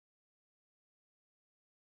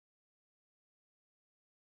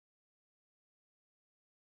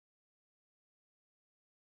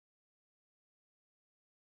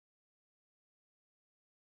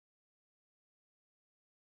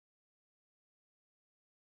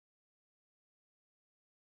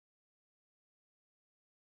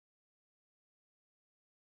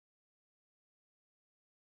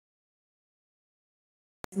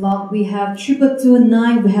lot we have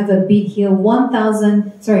 2229. We have a bid here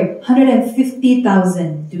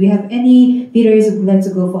 150,000. Do we have any bidders who would like to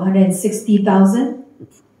go for 160,000?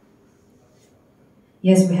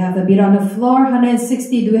 Yes, we have a bid on the floor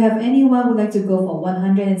 160. Do we have anyone who would like to go for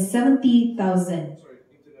 170,000?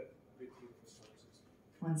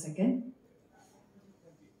 One second.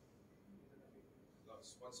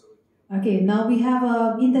 Okay, now we have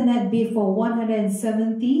an internet bid for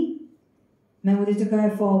 170. Man, would you go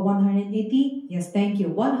for 180? Yes, thank you.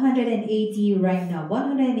 180 right now.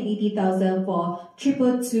 180,000 for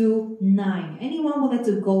 2229. Anyone would like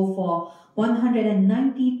to go for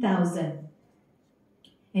 190,000?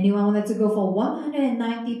 Anyone would like to go for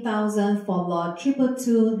 190,000 for lot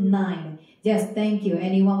 2229? Yes, thank you.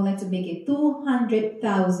 Anyone would like to make it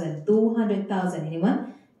 200,000? 200,000.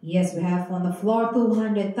 Anyone? Yes, we have on the floor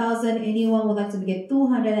 200,000. Anyone would like to make it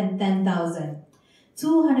 210,000?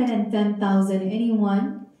 210,000.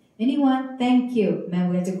 Anyone? Anyone? Thank you. Man,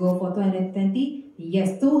 we have to go for 220.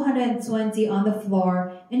 Yes, 220 on the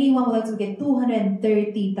floor. Anyone would like to get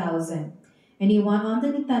 230,000? Anyone on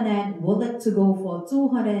the internet would like to go for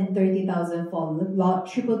 230,000 for lot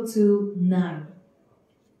 2229?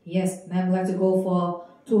 Yes, man, would like to go for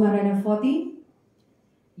 240.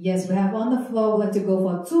 Yes, we have on the floor would like to go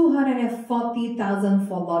for 240,000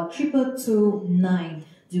 for lot 2229.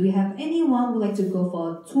 Do we have anyone who would like to go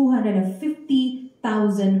for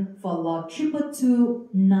 250,000 for lot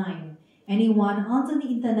 2229? Anyone on the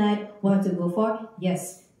internet would like to go for?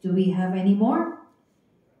 Yes. Do we have any more?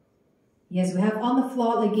 Yes, we have on the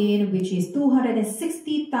floor again, which is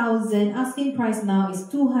 260,000. Asking price now is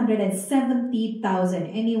 270,000.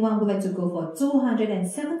 Anyone would like to go for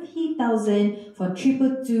 270,000 for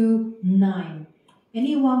 2229?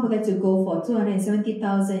 Anyone would like to go for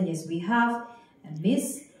 270,000? Yes, we have. And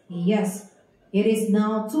miss? Yes. It is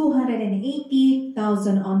now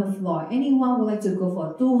 280,000 on the floor. Anyone would like to go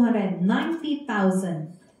for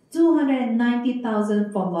 290,000?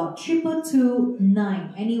 290,000 for lot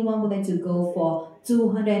 2229. Anyone would like to go for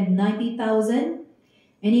 290,000?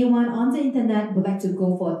 Anyone on the internet would like to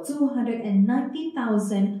go for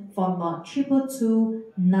 290,000 for lot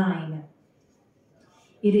 2229?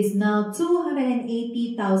 It is now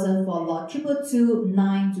 280,000 for lot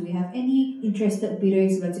 2229. Do we have any interested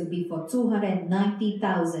bidders who would like to bid for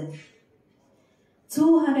 290,000?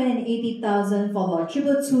 280,000 for lot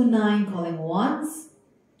 2229. Calling once.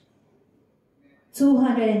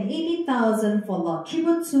 280,000 for lot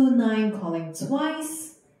 2229, calling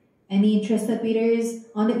twice. Any interested bidders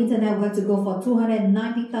on the internet would like to go for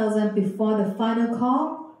 290,000 before the final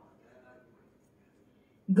call?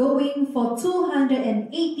 Going for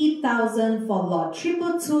 280,000 for lot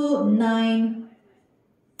 2229.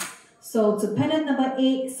 So to pennant number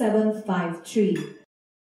 8753.